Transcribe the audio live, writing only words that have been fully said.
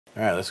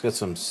All right, let's get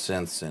some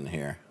synths in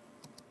here.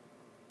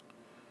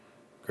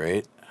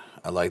 Great.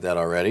 I like that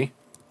already.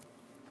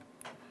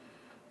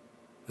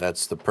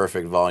 That's the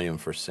perfect volume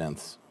for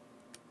synths.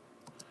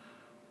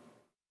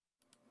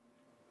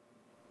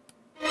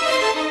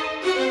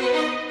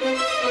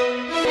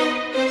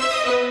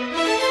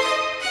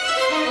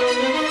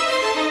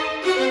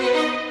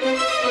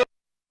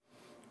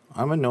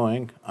 I'm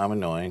annoying. I'm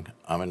annoying.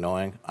 I'm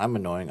annoying. I'm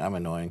annoying. I'm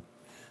annoying.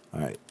 All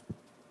right.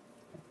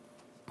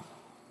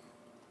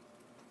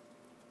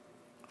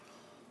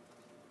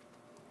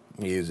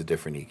 We use a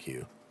different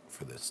EQ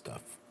for this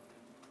stuff.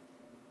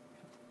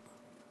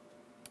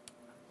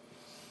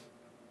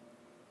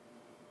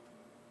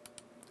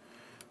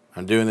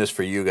 I'm doing this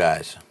for you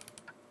guys.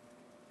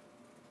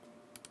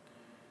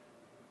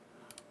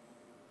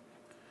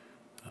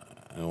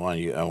 I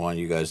want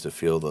you guys to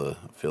feel the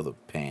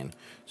pain.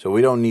 So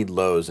we don't need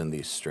lows in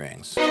these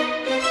strings.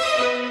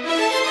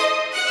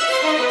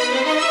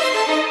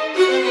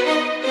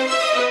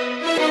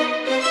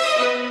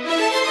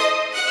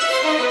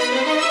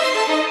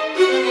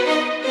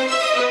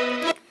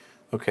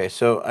 Okay,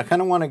 so I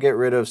kind of want to get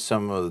rid of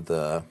some of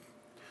the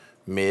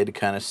mid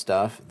kind of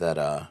stuff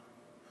that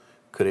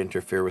could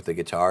interfere with the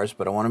guitars,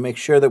 but I want to make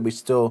sure that we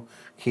still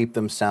keep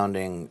them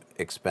sounding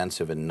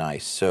expensive and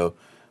nice. So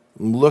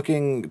I'm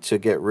looking to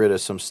get rid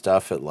of some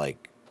stuff at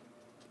like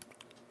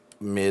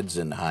mids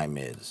and high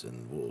mids,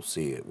 and we'll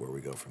see where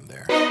we go from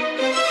there.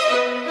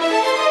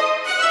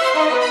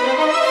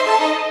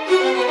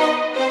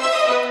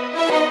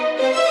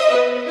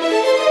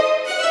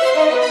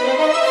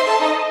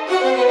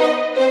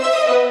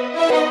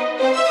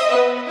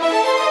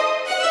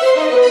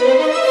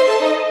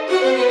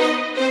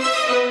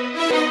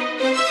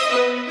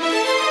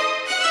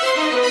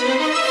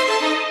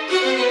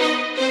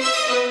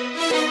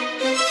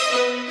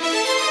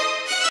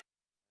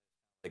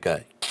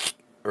 Like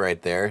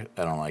right there,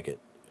 I don't like it.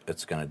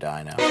 It's gonna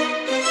die now.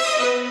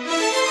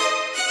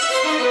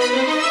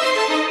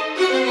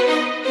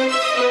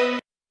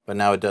 But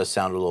now it does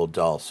sound a little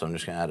dull, so I'm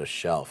just gonna add a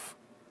shelf.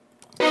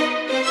 See,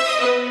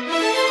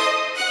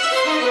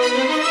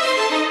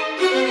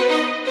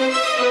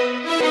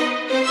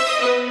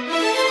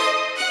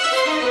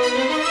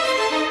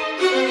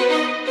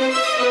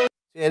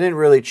 I didn't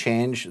really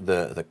change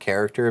the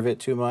character of it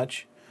too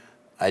much.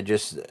 I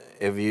just,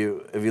 if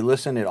you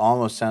listen, it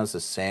almost sounds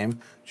the same,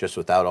 just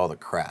without all the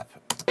crap.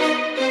 Can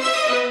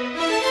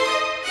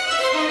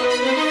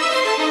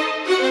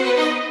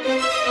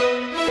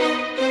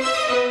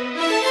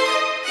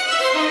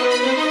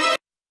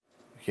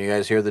you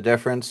guys hear the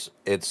difference?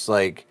 It's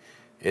like,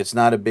 it's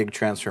not a big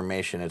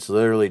transformation. It's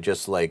literally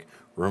just like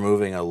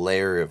removing a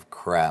layer of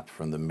crap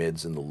from the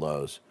mids and the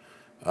lows.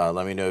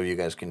 Let me know if you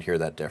guys can hear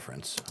that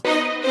difference.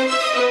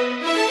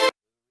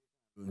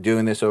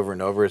 Doing this over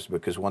and over is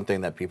because one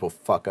thing that people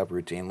fuck up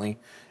routinely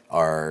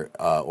are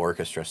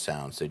orchestra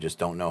sounds. They just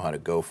don't know how to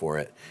go for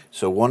it.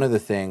 So one of the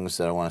things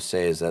that I want to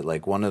say is that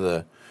like one of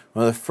the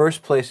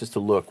first places to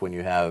look when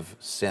you have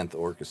synth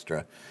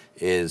orchestra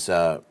is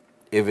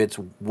if it's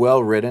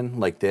well written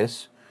like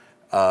this,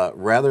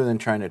 rather than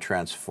trying to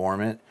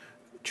transform it,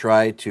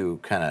 try to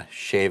kind of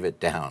shave it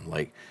down,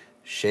 like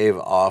shave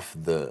off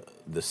the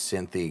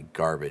synthy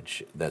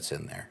garbage that's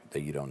in there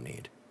that you don't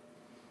need.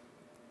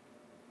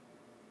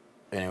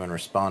 Anyone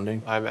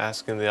responding? I'm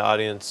asking the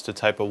audience to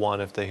type a 1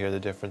 if they hear the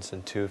difference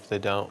and 2 if they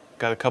don't.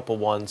 Got a couple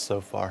 1s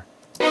so far.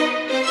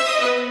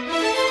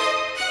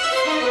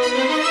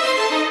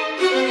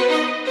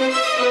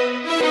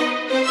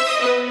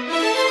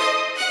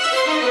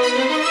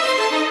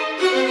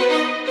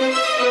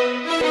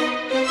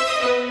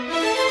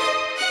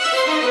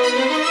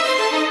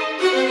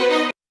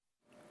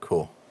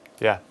 Cool.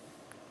 Yeah,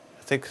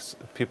 I think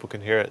people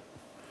can hear it.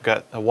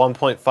 Got a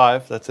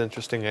 1.5. That's an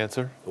interesting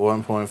answer.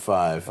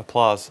 1.5.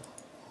 Applause.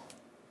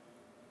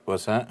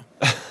 What's that?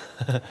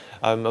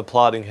 I'm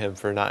applauding him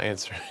for not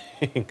answering.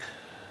 What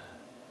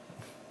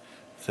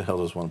the hell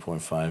does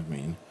 1.5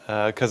 mean?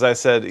 Because I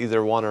said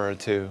either 1 or a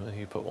 2, and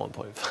he put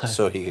 1.5.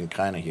 So he can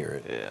kind of hear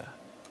it. Yeah.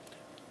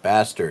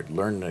 Bastard.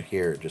 Learn to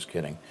hear. Just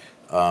kidding.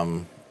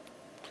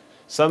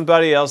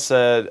 Somebody else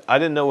said, I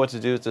didn't know what to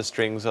do with the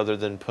strings other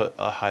than put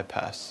a high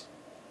pass.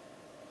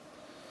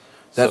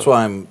 That's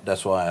why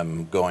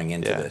I'm going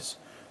into this.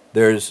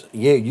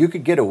 You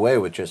could get away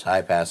with just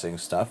high passing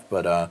stuff,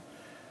 but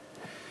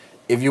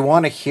if you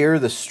want to hear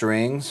the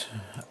strings,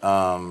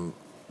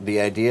 the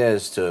idea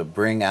is to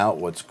bring out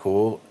what's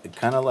cool,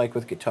 kind of like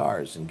with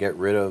guitars, and get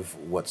rid of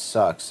what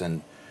sucks.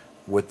 And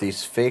with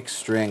these fake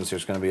strings,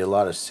 there's going to be a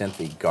lot of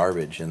synthy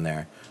garbage in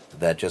there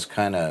that just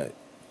kind of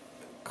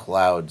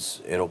clouds.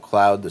 It'll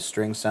cloud the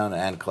string sound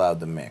and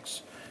cloud the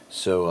mix.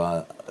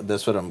 So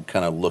that's what I'm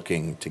kind of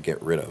looking to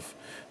get rid of.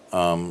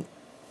 And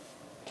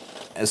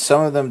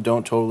some of them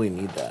don't totally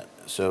need that.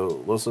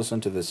 So let's listen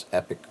to this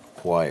epic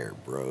choir,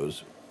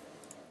 bros.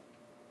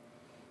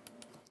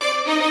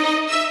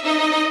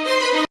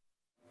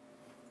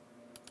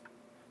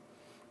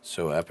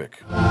 So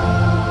epic.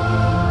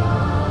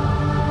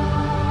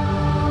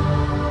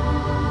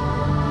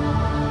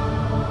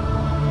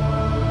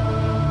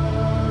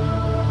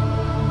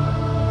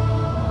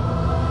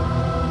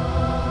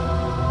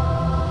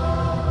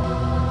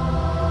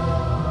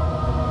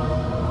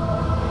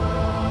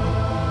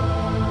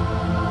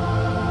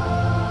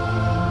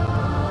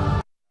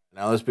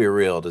 let's be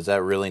real. Does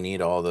that really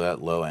need all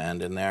that low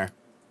end in there?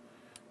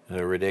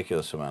 There's a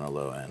ridiculous amount of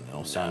low end.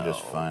 It'll sound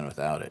just fine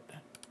without it.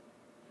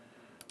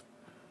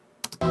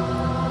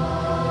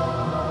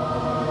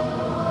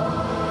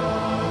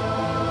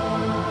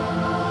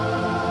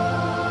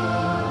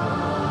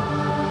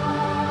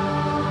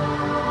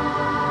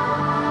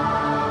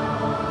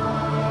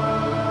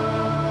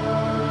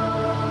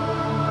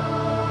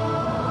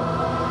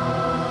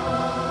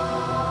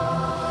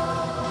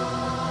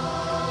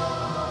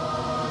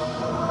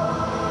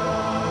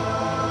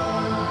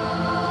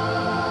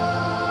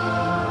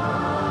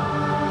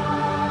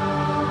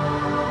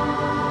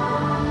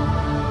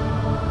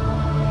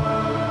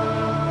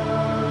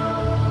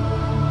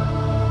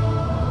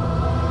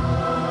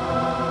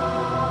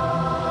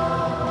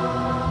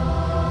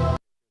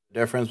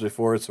 Difference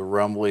before it's a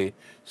rumbly,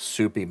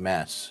 soupy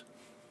mess.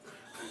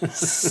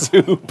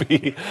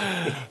 Soupy.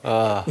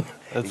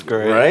 That's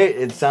great. Right?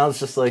 It sounds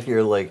just like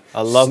you're like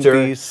a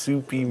lumpy,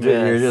 soupy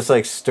mess. You're just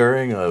like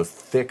stirring a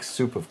thick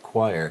soup of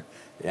choir.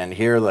 And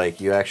here, like,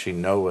 you actually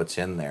know what's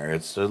in there.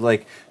 It's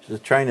like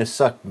just trying to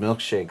suck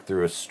milkshake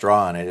through a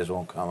straw and it just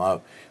won't come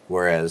up.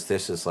 Whereas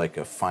this is like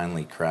a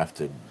finely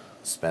crafted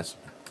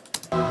specimen.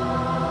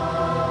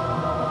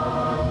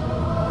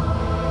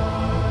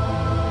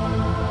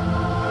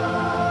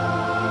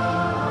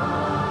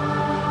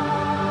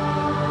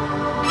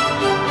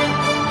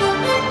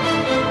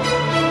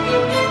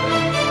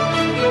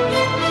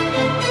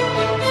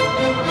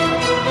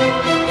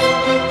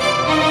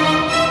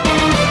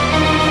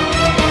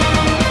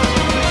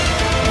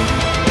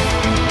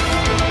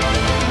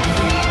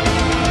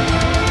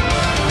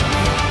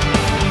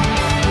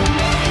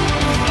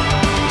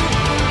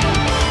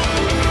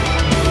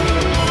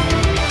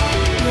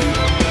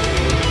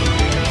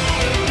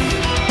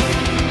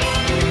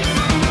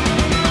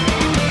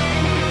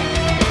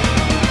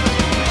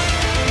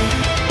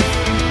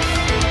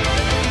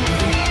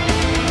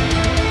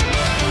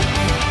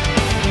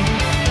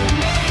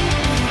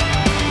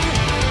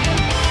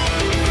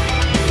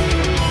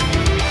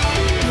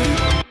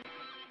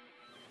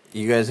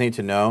 You guys need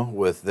to know,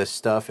 with this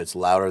stuff, it's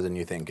louder than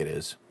you think it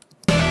is.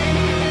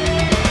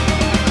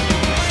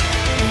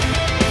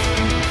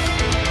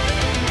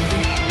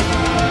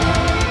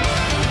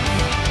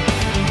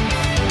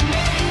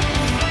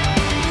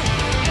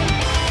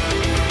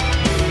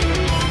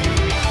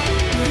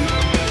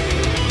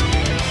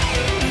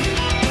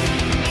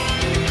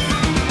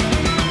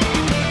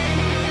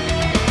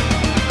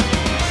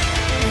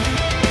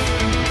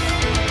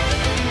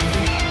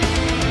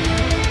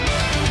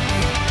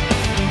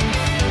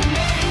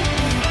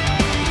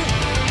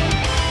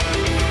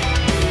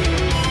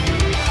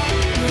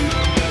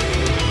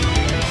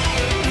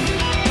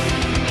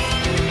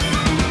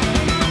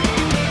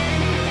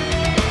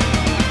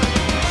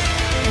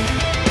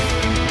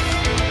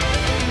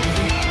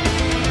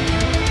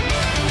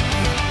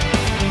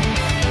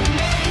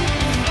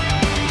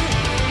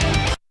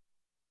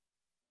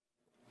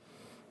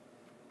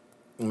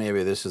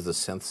 Maybe this is the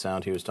synth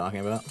sound he was talking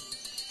about.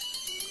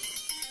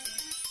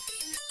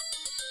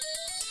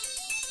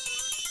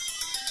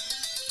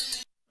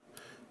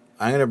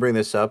 I'm going to bring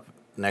this up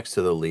next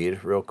to the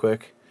lead real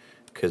quick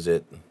because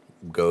it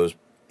goes,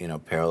 you know,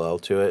 parallel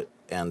to it.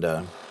 And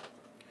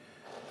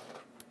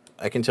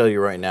I can tell you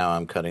right now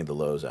I'm cutting the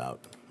lows out.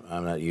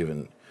 I'm not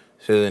even,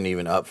 this isn't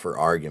even up for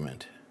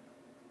argument.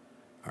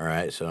 All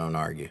right, so don't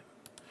argue.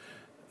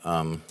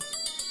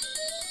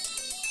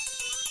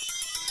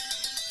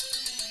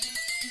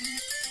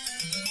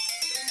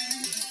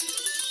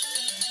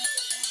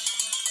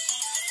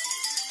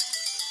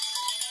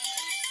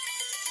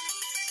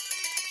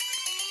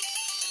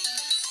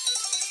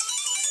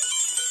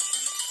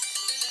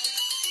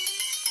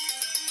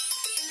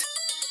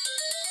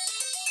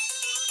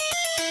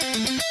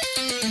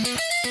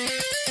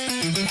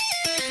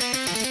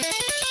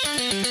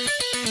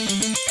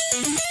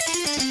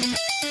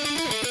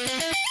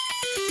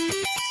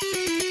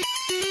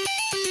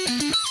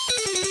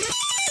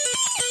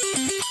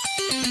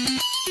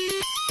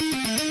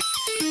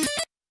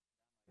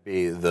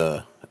 Be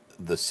the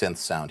synth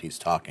sound he's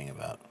talking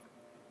about.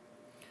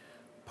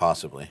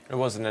 Possibly. It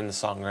wasn't in the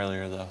song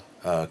earlier, though.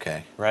 Oh,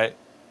 okay. Right?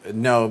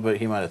 No, but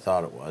he might have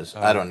thought it was.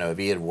 I don't know if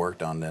he had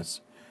worked on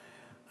this.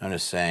 I'm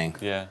just saying.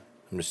 Yeah.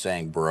 I'm just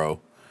saying, bro.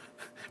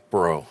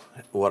 Bro.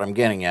 What I'm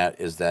getting at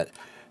is that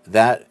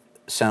that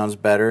sounds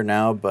better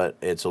now, but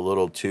it's a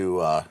little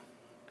too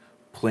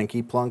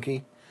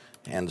plinky-plunky.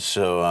 And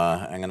so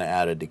I'm going to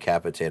add a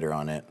decapitator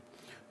on it.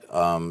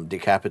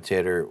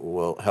 Decapitator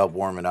will help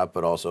warm it up,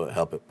 but also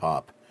help it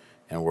pop.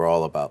 And we're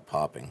all about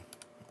popping.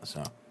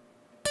 So.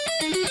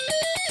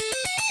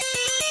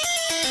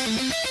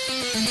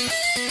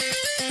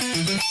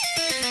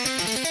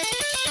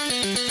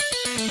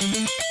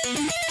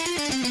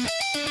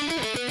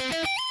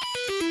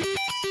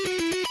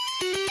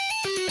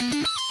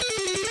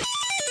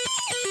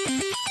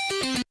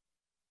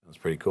 That's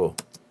pretty cool.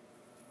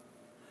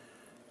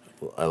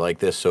 I like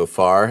this so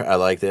far. I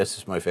like this.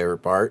 It's my favorite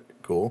part.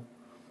 Cool.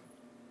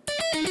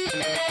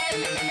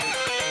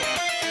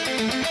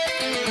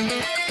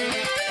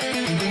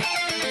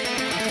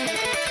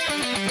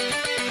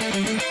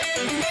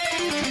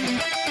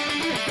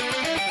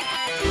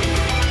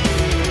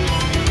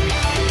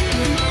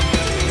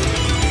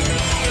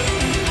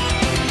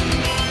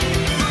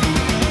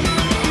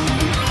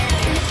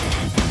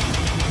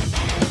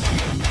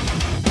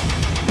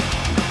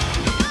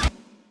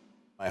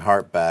 My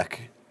heart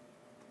back.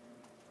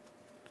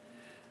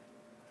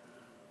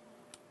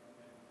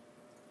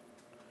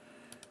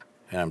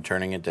 And I'm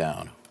turning it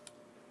down.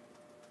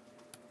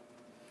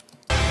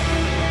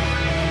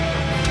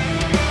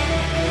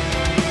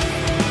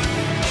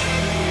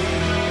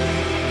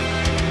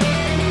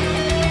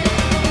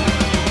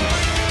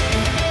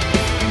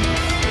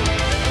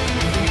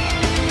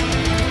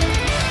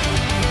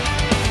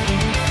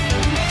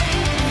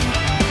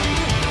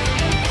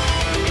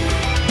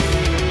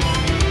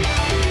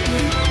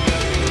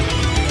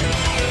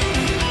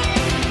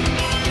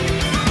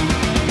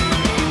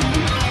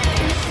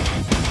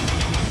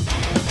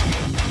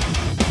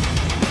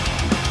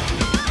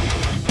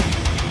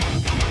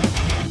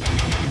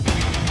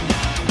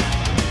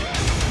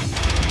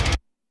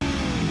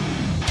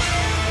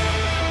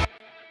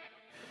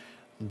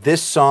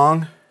 This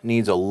song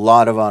needs a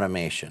lot of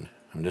automation.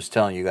 I'm just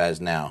telling you guys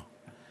now.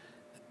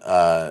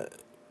 To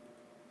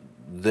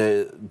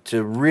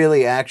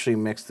really actually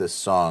mix this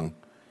song,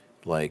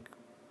 like,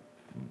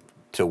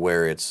 to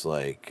where it's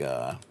like,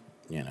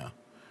 you know,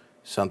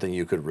 something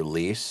you could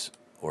release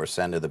or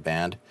send to the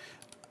band.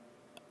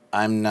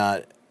 I'm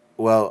not,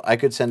 well, I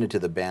could send it to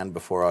the band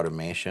before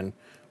automation,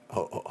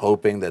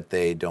 hoping that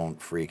they don't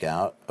freak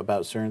out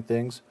about certain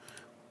things.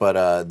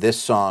 But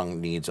this song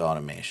needs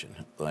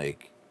automation,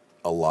 like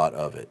a lot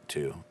of it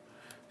too.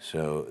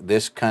 So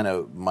this kind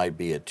of might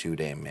be a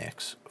 2-day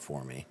mix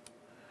for me.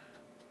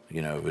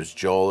 You know, if it was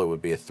Joel, it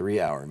would be a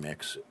 3-hour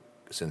mix,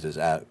 since his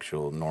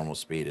actual normal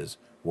speed is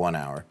 1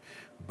 hour.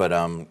 But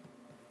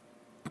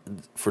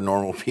for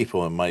normal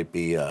people, it might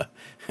be a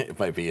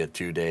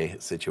 2-day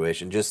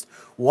situation. Just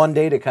one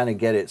day to kind of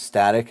get it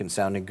static and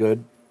sounding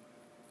good,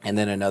 and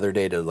then another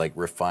day to like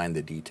refine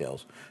the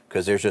details,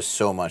 because there's just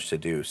so much to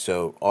do.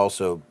 So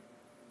also,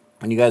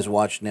 when you guys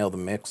watch Nail the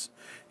Mix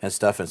and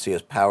stuff and see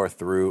us power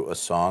through a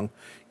song,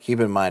 keep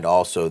in mind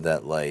also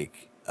that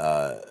like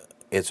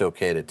it's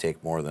okay to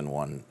take more than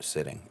one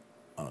sitting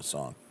on a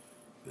song.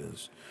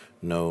 There's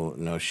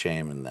no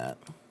shame in that.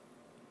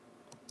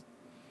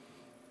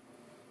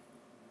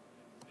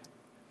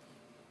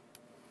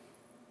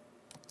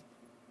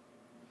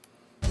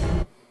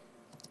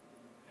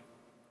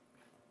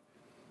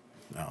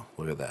 Oh,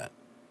 look at that.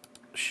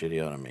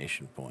 Shitty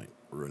automation point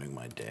ruining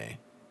my day.